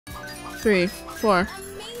3, 4.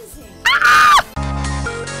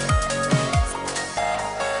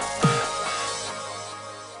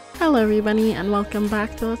 Hello everybody and welcome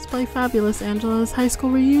back to Let's Play Fabulous Angela's High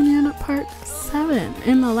School Reunion Part 7.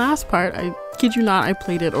 In the last part, I kid you not, I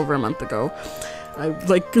played it over a month ago. I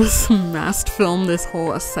like mass filmed this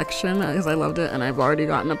whole section because I loved it, and I've already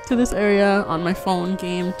gotten up to this area on my phone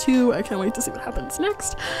game too. I can't wait to see what happens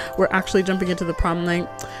next. We're actually jumping into the prom night.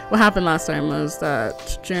 What happened last time was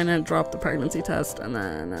that Janet dropped the pregnancy test, and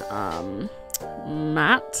then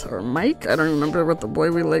Matt or Mike, I don't remember what the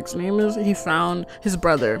boy we like's name is, his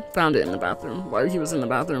brother found it in the bathroom while he was in the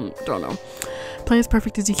bathroom. Don't know. Play as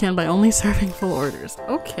perfect as you can by only serving full orders.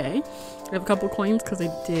 Okay, I have a couple coins because I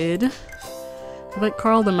did invite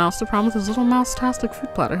Carl the mouse to prom with his little mouse-tastic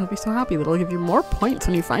food platter. He'll be so happy that I'll give you more points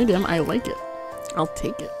when you find him. I like it. I'll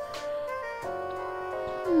take it.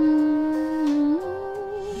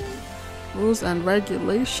 Rules and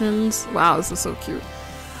regulations. Wow, this is so cute.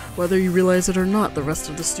 Whether you realize it or not, the rest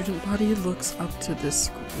of the student body looks up to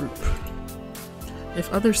this group.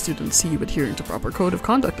 If other students see you adhering to proper code of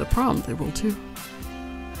conduct at prom, they will too.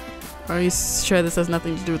 Are you sure this has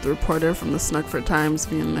nothing to do with the reporter from the Snuggford Times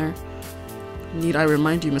being there? Need I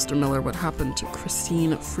remind you, Mr. Miller, what happened to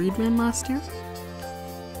Christine Friedman last year?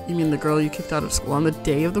 You mean the girl you kicked out of school on the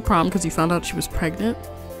day of the prom because you found out she was pregnant?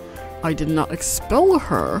 I did not expel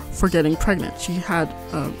her for getting pregnant. She had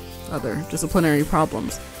other disciplinary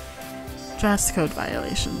problems. Dress code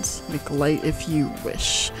violations. Make light if you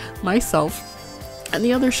wish. Myself and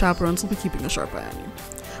the other chaperones will be keeping a sharp eye on you.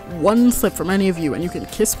 One slip from any of you and you can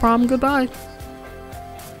kiss prom goodbye.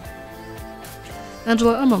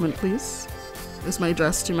 Angela, a moment please. Is my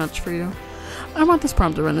dress too much for you? I want this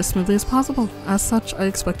prom to run as smoothly as possible. As such, I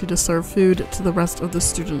expect you to serve food to the rest of the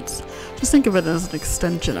students. Just think of it as an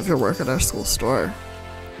extension of your work at our school store.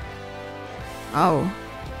 Oh.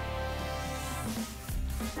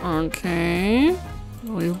 Okay.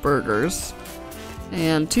 We have burgers.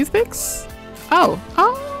 And toothpicks? Oh.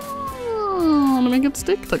 Oh! To make it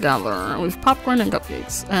stick together. We have popcorn and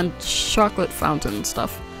cupcakes. And chocolate fountain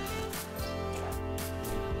stuff.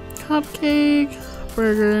 Cupcake,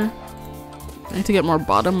 burger. I need to get more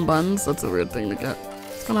bottom buns. That's a weird thing to get.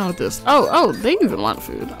 What's going on with this? Oh, they even want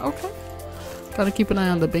food. Okay. Gotta keep an eye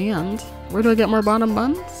on the band. Where do I get more bottom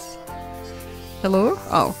buns? Hello?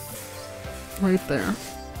 Oh. Right there.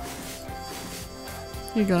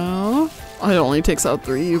 Here you go. Oh, it only takes out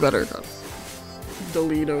 3. You better go.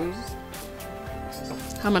 Doritos.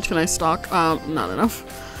 How much can I stock? Not enough.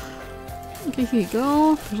 Okay, here you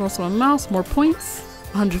go. There's also a mouse. More points.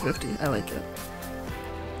 150. I like it.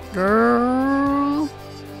 Girl.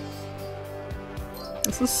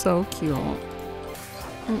 This is so cute.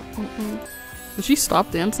 Did she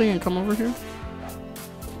stop dancing and come over here?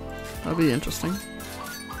 That'd be interesting.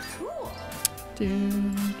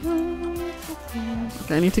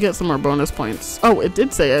 Okay, I need to get some more bonus points. Oh, it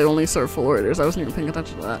did say I only serve full orders. I wasn't even paying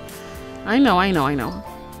attention to that. I know.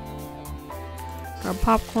 Grab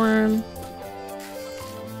popcorn.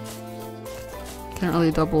 Can't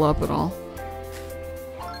really double up at all.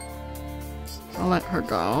 I'll let her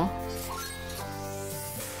go.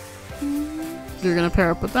 You're gonna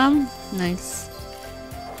pair up with them? Nice.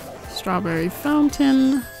 Strawberry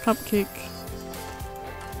fountain, cupcake.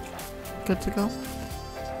 Good to go.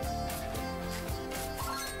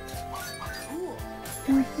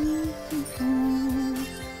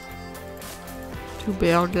 Two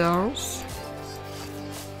burgers.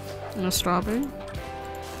 And a strawberry.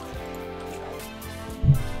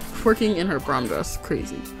 Working in her prom dress.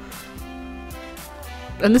 Crazy.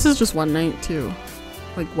 And this is just one night too.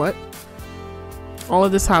 Like what? All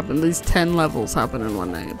of this happened. These 10 levels happen in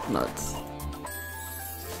one night. Nuts.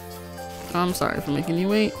 I'm sorry for making you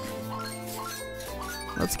wait.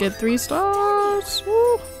 Let's get 3 stars.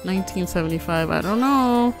 Woo. 1975. I don't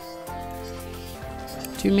know.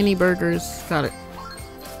 2 mini burgers. Got it.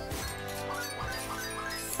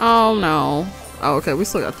 Oh no. Oh, okay, we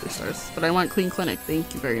still got 3 stars. But I want clean clinic.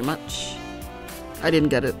 Thank you very much. I didn't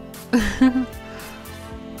get it.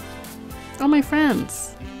 Oh, my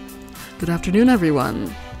friends. Good afternoon,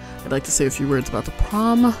 everyone. I'd like to say a few words about the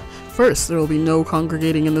prom. First, there will be no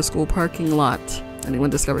congregating in the school parking lot. Anyone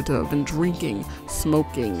discovered to have been drinking,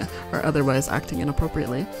 smoking, or otherwise acting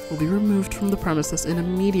inappropriately will be removed from the premises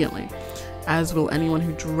immediately, as will anyone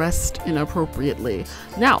who dressed inappropriately.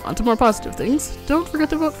 Now, on to more positive things. Don't forget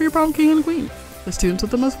to vote for your prom king and queen. The students with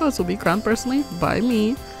the most votes will be crowned personally by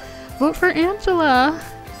me. Vote for Angela.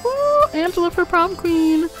 Woo! Angela for prom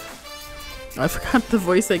queen. I forgot the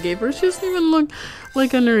voice I gave her. She doesn't even look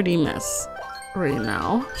like a nerdy mess right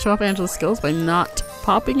now. Show off Angela's skills by not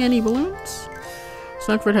popping any balloons.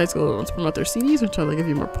 Snackford High School wants to promote their CDs until they give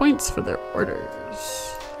you more points for their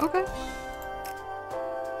orders. Okay.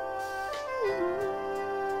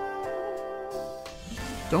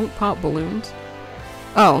 Don't pop balloons.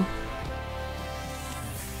 Oh.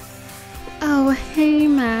 Oh, hey,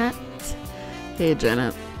 Matt. Hey,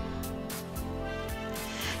 Janet.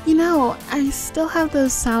 You know, I still have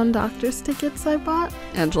those Sound Doctors tickets I bought.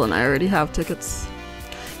 Angela and I already have tickets.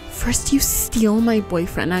 First you steal my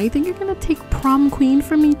boyfriend, now you think you're gonna take prom queen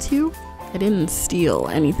from me too? I didn't steal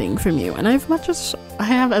anything from you, and I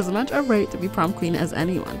have as much a right to be prom queen as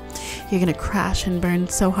anyone. You're gonna crash and burn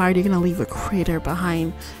so hard you're gonna leave a crater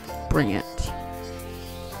behind. Bring it.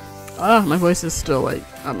 Ah, my voice is still like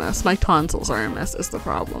a mess. My tonsils are a mess is the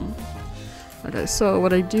problem. Okay, so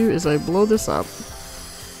what I do is I blow this up.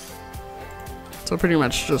 So pretty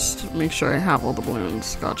much just make sure I have all the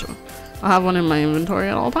balloons. Gotcha. I'll have one in my inventory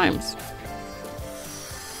at all times.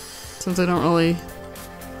 Since I don't really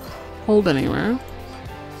hold anywhere.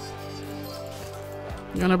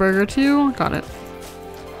 You want a burger too? Got it.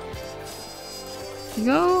 Here you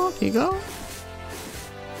go. Here you go.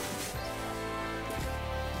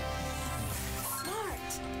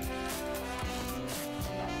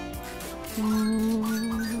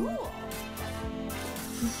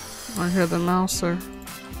 I hear the mouser.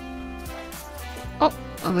 Oh,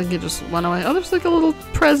 I think he just went away. Oh, there's like a little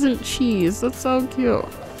present cheese. That's so cute.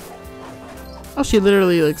 Oh, she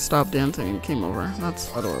literally like stopped dancing and came over. That's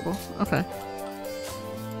adorable. Okay.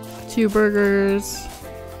 2 burgers.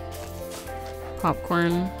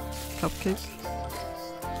 Popcorn. Cupcake.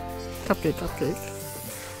 Cupcake, cupcake.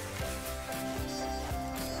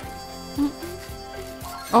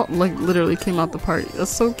 Oh, like literally came out the party. That's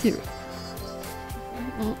so cute.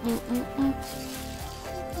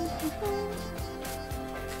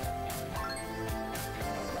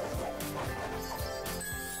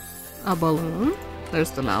 A balloon.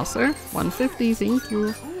 There's the mouser. 150, thank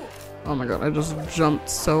you. Oh my god, I just jumped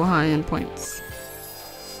so high in points.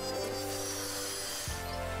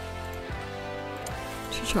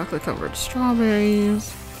 2 chocolate covered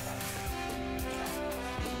strawberries.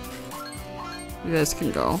 You guys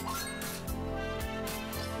can go.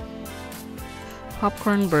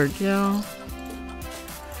 Popcorn burger.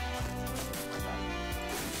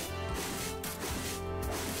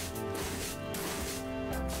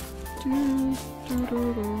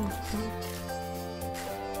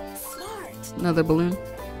 Another balloon.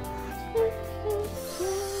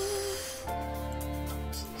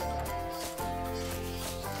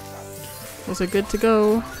 Those are good to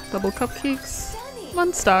go. Double cupcakes.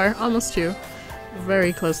 1 star. Almost 2.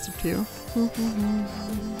 Very close to 2.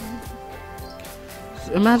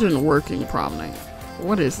 Imagine working prom night.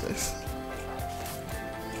 What is this?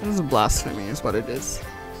 This is blasphemy is what it is.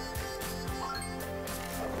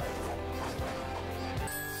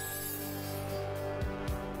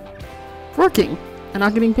 Working and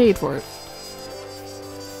not getting paid for it.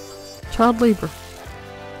 Child labor.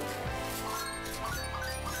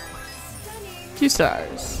 2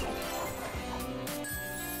 stars.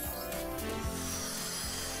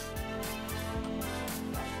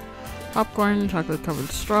 Popcorn, chocolate covered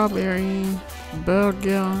strawberry,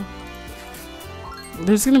 burger.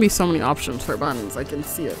 There's gonna be so many options for buns, I can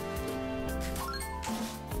see it.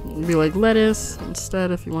 It'd be like lettuce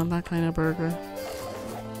instead if you want that kind of burger.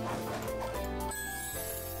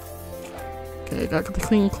 Okay, got the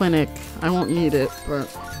clean clinic. I won't need it,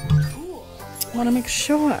 but I want to make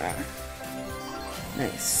sure.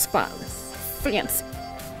 Nice, spotless, fancy.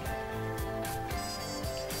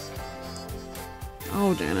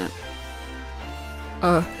 Oh, Janet.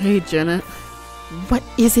 Hey, Janet. What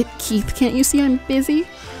is it, Keith? Can't you see I'm busy?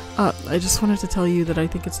 I just wanted to tell you that I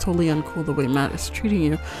think it's totally uncool the way Matt is treating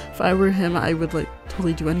you. If I were him, I would, like,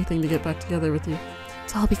 totally do anything to get back together with you.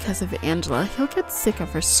 It's all because of Angela. He'll get sick of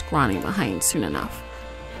her scrawny behind soon enough.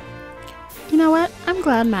 You know what? I'm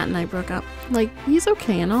glad Matt and I broke up. Like, he's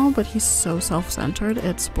okay and all, but he's so self-centered,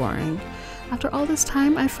 it's boring. After all this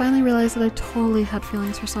time, I finally realized that I totally had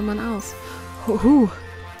feelings for someone else. Who?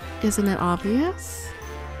 Isn't it obvious?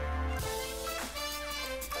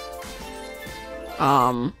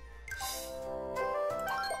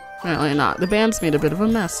 Apparently not. The band's made a bit of a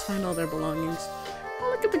mess. Find all their belongings. Oh,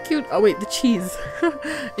 look at the cute— oh wait, the cheese.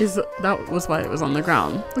 That was why it was on the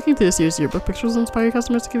ground. Looking through this year's yearbook pictures will inspire your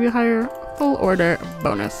customers to give you a higher full order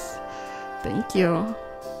bonus. Thank you.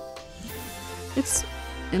 It's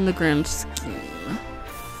in the grand scheme.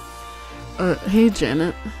 Hey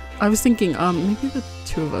Janet. I was thinking, maybe the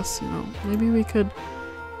 2 of us, you know, maybe we could—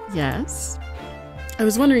 yes? I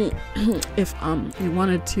was wondering if, you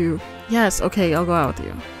wanted to— yes, okay, I'll go out with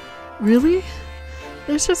you. Really?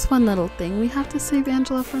 There's just one little thing. We have to save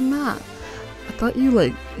Angela from Matt. I thought you,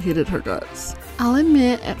 like, hated her guts. I'll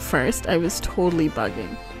admit, at first, I was totally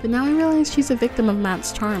bugging. But now I realize she's a victim of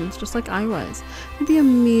Matt's charms, just like I was. It'd be a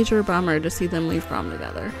major bummer to see them leave prom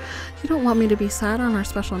together. You don't want me to be sad on our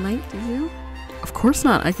special night, do you? Of course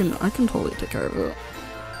not. I can totally take care of it.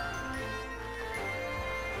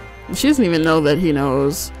 She doesn't even know that he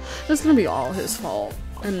knows. It's gonna be all his fault.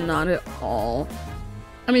 And not at all.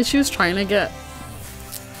 I mean, she was trying to get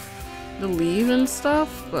the leave and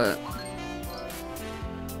stuff, but...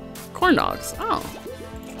 Corn dogs. Oh.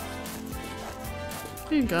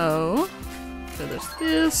 There you go. Okay, there's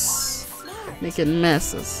this. Making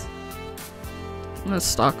messes. I'm gonna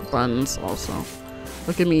stock buns also.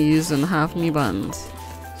 Look at me using half me buns.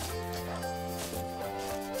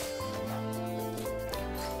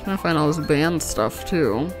 Trying to find all this band stuff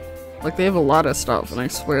too. Like, they have a lot of stuff, and I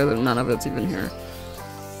swear that none of it's even here.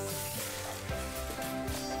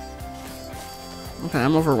 Okay,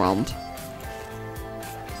 I'm overwhelmed.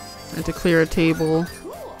 I had to clear a table.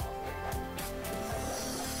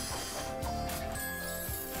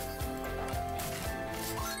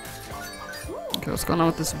 Okay, what's going on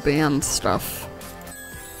with this band stuff?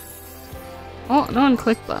 Oh, no one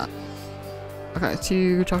clicked that. Okay,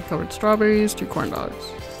 2 chocolate covered strawberries, 2 corn dogs.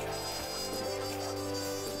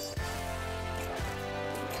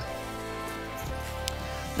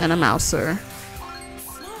 And a mouser.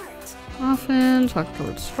 Muffin, chocolate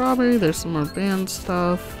covered strawberry, there's some more band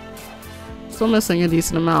stuff. Still missing a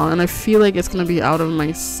decent amount, and I feel like it's gonna be out of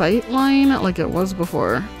my sight line like it was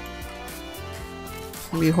before. It's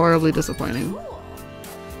gonna be horribly disappointing.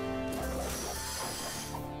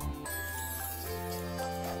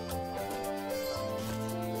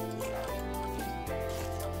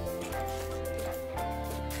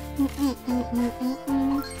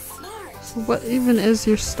 So what even is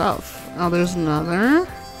your stuff? Oh, there's another.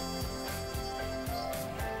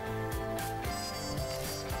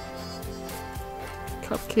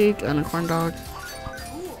 Cupcake and a corn dog.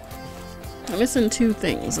 I'm missing 2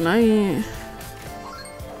 things, and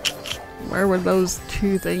where would those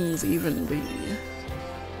 2 things even be?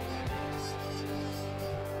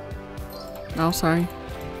 Oh, sorry.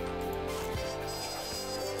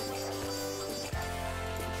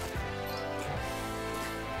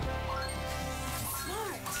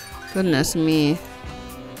 Goodness me.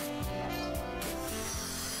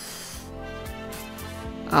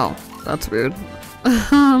 Oh, that's weird.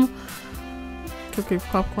 Cupcake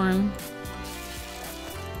popcorn.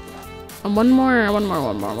 And one more.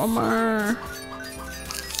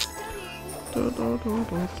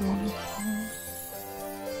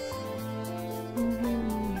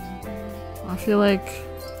 I feel like...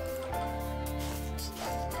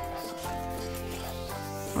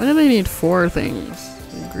 Why do they need 4 things?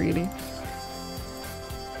 They're greedy.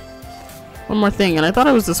 One more thing, and I thought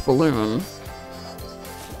it was this balloon.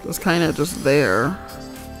 It was kind of just there.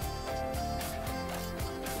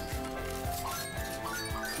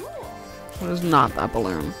 It is not that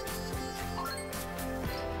balloon.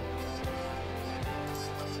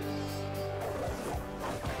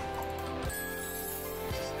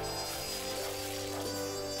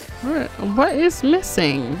 What is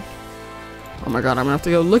missing? Oh my god, I'm gonna have to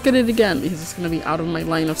go look at it again because it's gonna be out of my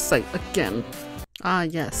line of sight again. Ah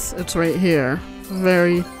yes, it's right here.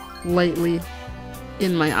 Very lightly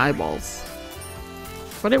in my eyeballs.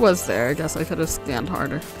 But it was there. I guess I could have scanned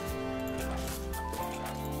harder.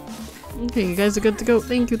 Okay, you guys are good to go.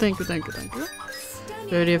 Thank you. They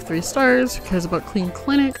already have 3 stars. Who cares about Clean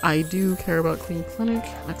Clinic? I do care about Clean Clinic.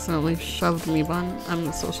 Accidentally shoved me bun.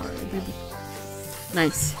 I'm so sorry, baby.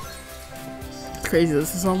 Nice. It's crazy.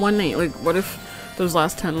 This is on one night. Like, what if those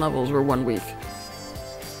last 10 levels were 1 week?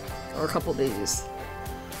 Or a couple days?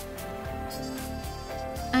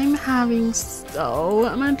 I'm having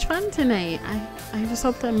so much fun tonight. I just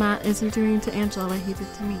hope that Matt isn't doing to Angela what he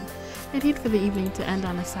did to me. I'd hate for the evening to end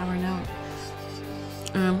on a sour note.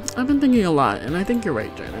 I've been thinking a lot, and I think you're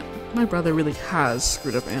right, Janet. My brother really has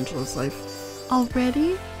screwed up Angela's life.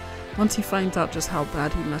 Already? Once he finds out just how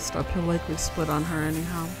bad he messed up, he'll likely split on her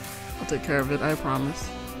anyhow. I'll take care of it, I promise.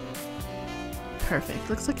 Perfect.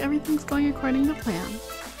 Looks like everything's going according to plan.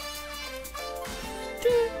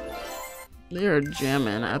 They are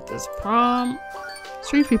jamming at this prom.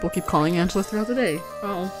 Strange people keep calling Angela throughout the day.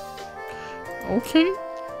 Oh. Okay.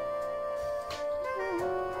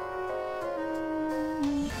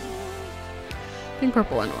 Pink,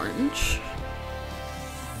 purple, and orange.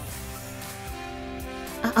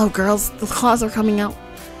 Uh-oh, girls. The claws are coming out.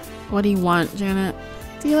 What do you want, Janet?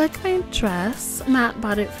 Do you like my dress? Matt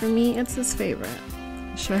bought it for me. It's his favorite.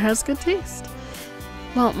 Sure has good taste.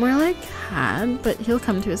 Well, more like had, but he'll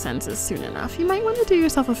come to his senses soon enough. You might want to do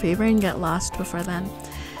yourself a favor and get lost before then.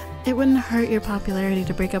 It wouldn't hurt your popularity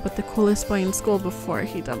to break up with the coolest boy in school before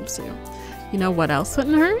he dumps you. You know what else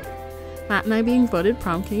wouldn't hurt? Matt and I being voted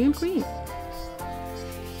prom king and queen.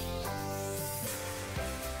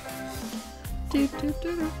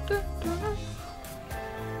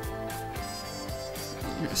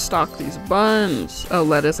 Stock these buns. Oh,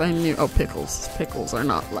 lettuce. I knew. Oh, pickles. Pickles are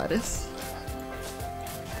not lettuce.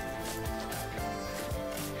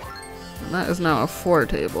 And that is now a 4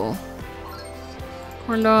 table.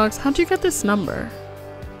 Corn dogs. How'd you get this number?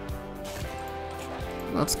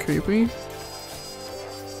 That's creepy.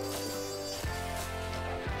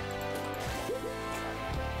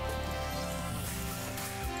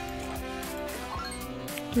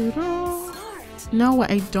 No,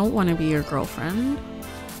 I don't want to be your girlfriend.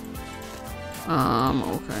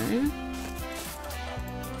 Okay.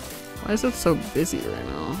 Why is it so busy right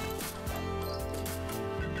now?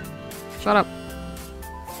 Shut up.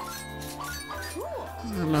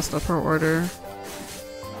 I messed up her order.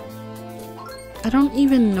 I don't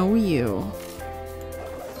even know you.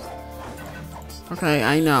 Okay,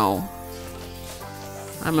 I know.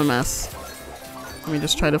 I'm a mess. Let me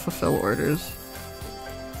just try to fulfill orders.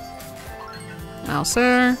 Now,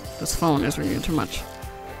 sir, this phone is ringing too much.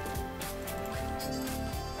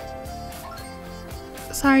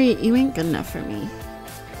 Sorry, you ain't good enough for me.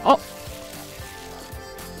 Oh!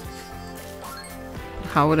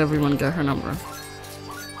 How would everyone get her number?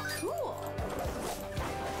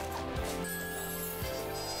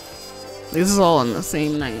 This is all on the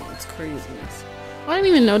same night. It's craziness. I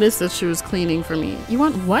didn't even notice that she was cleaning for me. You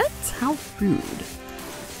want what? How rude.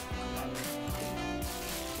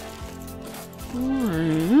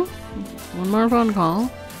 Alright. One more phone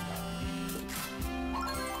call.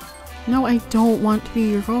 No, I don't want to be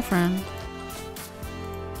your girlfriend.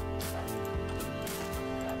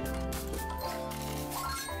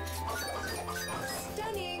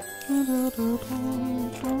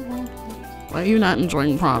 Why are you not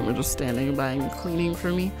enjoying prom? You're just standing by and cleaning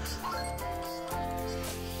for me.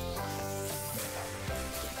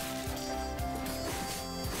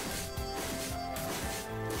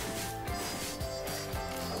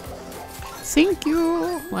 Thank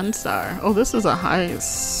you! 1 star. Oh, this is a high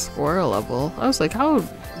score level. I was like, how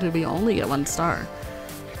did we only get 1 star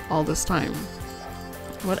all this time?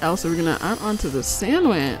 What else are we gonna add onto this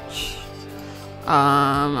sandwich?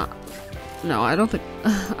 No, I don't think,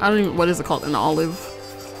 I don't even, what is it called? An olive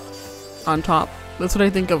on top. That's what I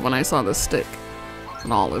think of when I saw this stick.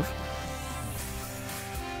 An olive.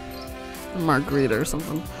 A margarita or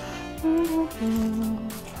something.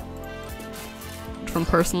 From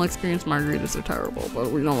personal experience, margaritas are terrible,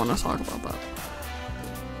 but we don't want to talk about that.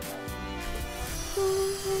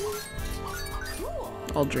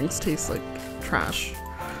 All drinks taste like trash.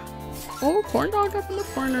 Oh, corn dog up in the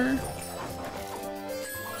corner.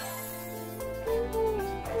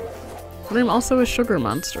 But I'm also a sugar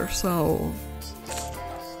monster, so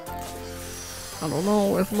I don't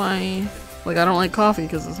know if my, like, I don't like coffee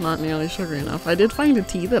because it's not nearly sugary enough. I did find a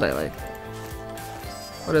tea that I like.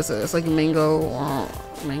 What is it? It's like mango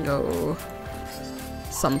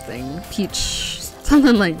something, peach,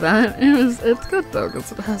 something like that. It's good though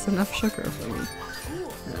because it has enough sugar for me,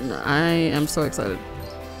 and I am so excited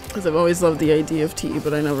because I've always loved the idea of tea,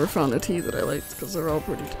 but I never found a tea that I liked because they're all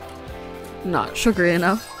pretty not sugary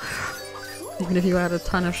enough. Even if you add a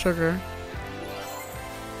ton of sugar.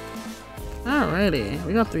 Alrighty,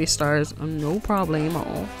 we got 3 stars. No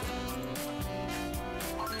problemo.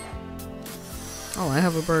 Oh, I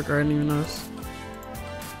have a burger. I didn't even notice.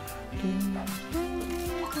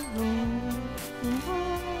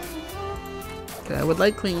 Okay, I would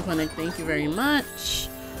like Clean Clinic. Thank you very much.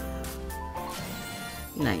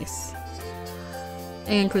 Nice.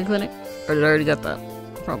 And Clean Clinic. Or did I already get that?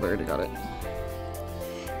 Probably already got it.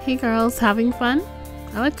 Hey girls, having fun?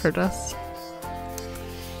 I like her dress.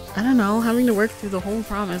 I don't know, having to work through the whole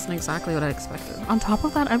prom isn't exactly what I expected. On top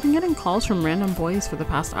of that, I've been getting calls from random boys for the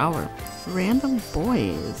past hour. Random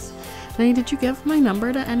boys? Jenny, did you give my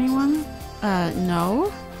number to anyone?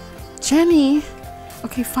 No? Jenny!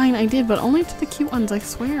 Okay, fine, I did, but only to the cute ones, I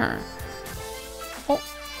swear. Oh.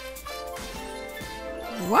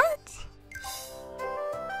 What?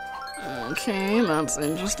 Okay, that's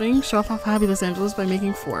interesting. Show off how fabulous Angela is by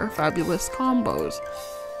making 4 fabulous combos.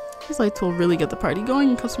 These lights will really get the party going,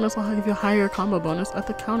 and customers will give you a higher combo bonus at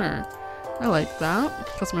the counter. I like that.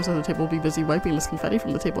 Customers at the table will be busy wiping this confetti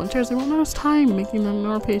from the table and chairs. They won't notice time, making them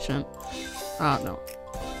more patient. No.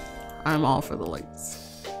 I'm all for the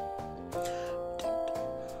lights.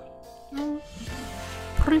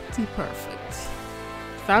 Pretty perfect.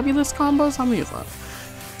 fabulous combos? How many is that?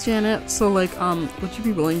 Janet, so like, would you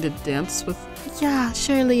be willing to dance with? Yeah,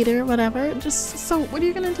 sure, later, whatever. Just, so what are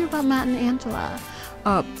you gonna do about Matt and Angela?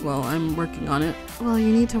 Well, I'm working on it. Well,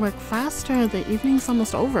 you need to work faster. The evening's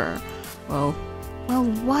almost over. Well,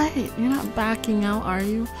 what? You're not backing out, are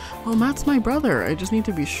you? Well, Matt's my brother. I just need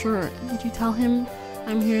to be sure. Did you tell him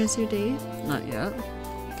I'm here as your date? Not yet.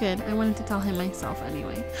 Good. I wanted to tell him myself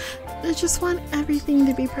anyway. I just want everything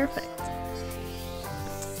to be perfect.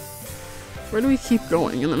 Where do we keep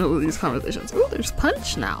going in the middle of these conversations? Oh, there's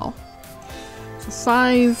punch now. So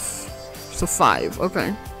 5. So 5.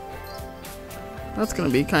 Okay. That's gonna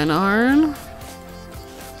be kind of hard.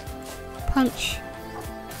 Punch.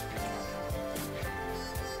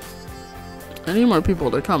 I need more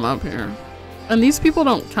people to come up here. And these people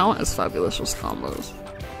don't count as fabulous combos.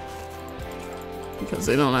 Because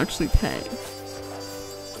they don't actually pay.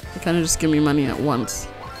 They kind of just give me money at once.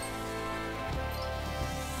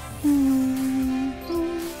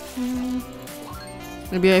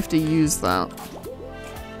 Maybe I have to use that.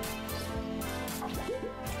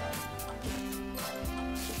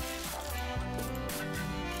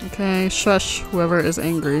 Okay, shush, whoever is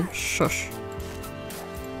angry. Shush.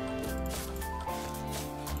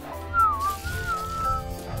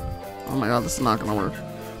 Oh my god, this is not gonna work.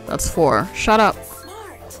 That's 4. Shut up.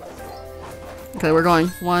 Okay, we're going.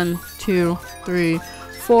 1, 2, 3,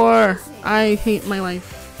 4. I hate my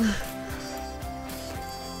life.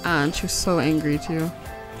 And she was so angry too.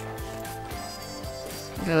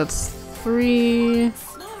 Okay, that's 3.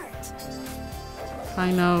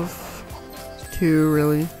 Kind of. 2,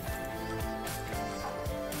 really.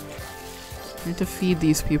 I need to feed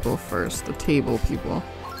these people first, the table people.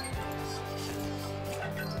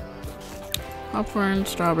 Popcorn,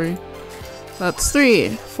 strawberry. That's 3,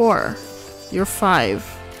 4. You're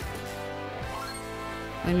 5.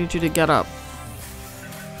 I need you to get up.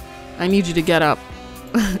 I need you to get up.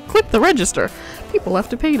 Click the register. People have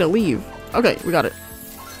to pay to leave. Okay, we got it.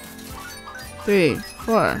 3,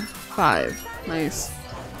 4, 5. Nice.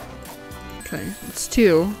 Okay, it's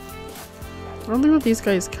 2. I don't think that these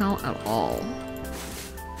guys count at all.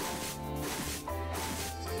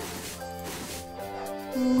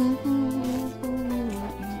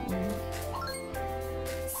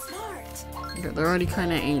 Okay, they're already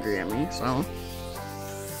kind of angry at me, so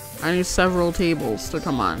I need several tables to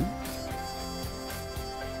come on.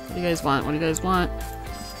 What do you guys want? What do you guys want?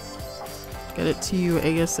 Get it to you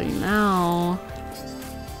ASA now.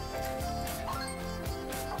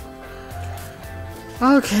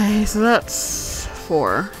 Okay, so that's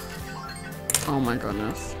 4. Oh my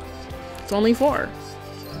goodness. It's only 4.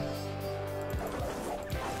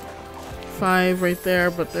 5 right there,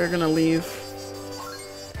 but they're gonna leave.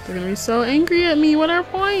 They're gonna be so angry at me. What are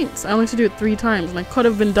points? I only have to do it 3 times, and I could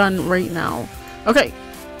have been done right now. Okay.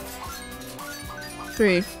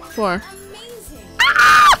 3, 4.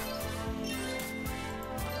 Ah!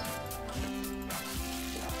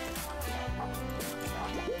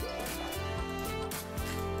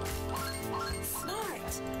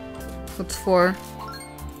 That's 4.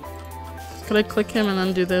 Could I click him and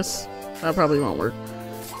then do this? That probably won't work.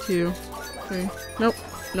 2, 3. Nope.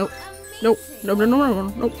 Nope. Nope. Nope. No, no, no,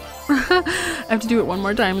 no, nope. I have to do it one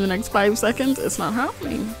more time in the next 5 seconds. It's not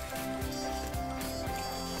happening.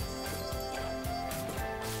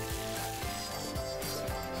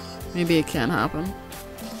 Maybe it can happen.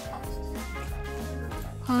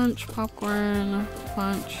 Punch, popcorn,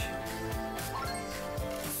 punch.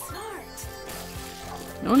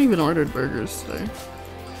 No one even ordered burgers today.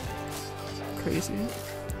 Crazy.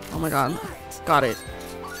 Oh my god. Got it.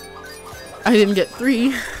 I didn't get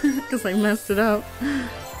 3 because I messed it up.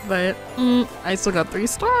 But I still got 3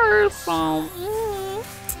 stars, so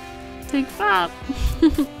take that.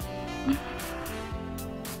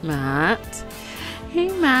 Matt. Hey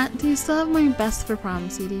Matt, do you still have my best for prom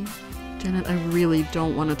CD? Janet, I really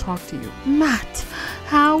don't want to talk to you. Matt,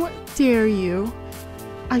 how dare you?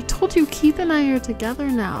 I told you Keith and I are together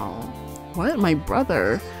now. What? My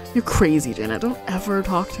brother? You're crazy, Janet. Don't ever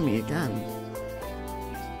talk to me again.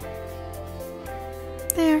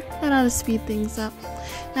 There, that ought to speed things up.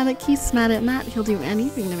 Now that Keith's mad at Matt, he'll do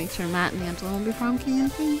anything to make sure Matt and Angela will be prom king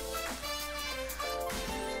and queen.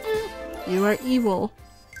 You are evil.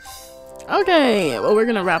 Okay, well, we're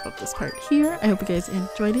gonna wrap up this part here. I hope you guys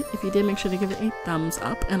enjoyed it. If you did, make sure to give it a thumbs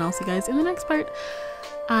up, and I'll see you guys in the next part.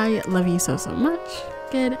 I love you so, so much.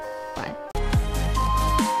 Goodbye.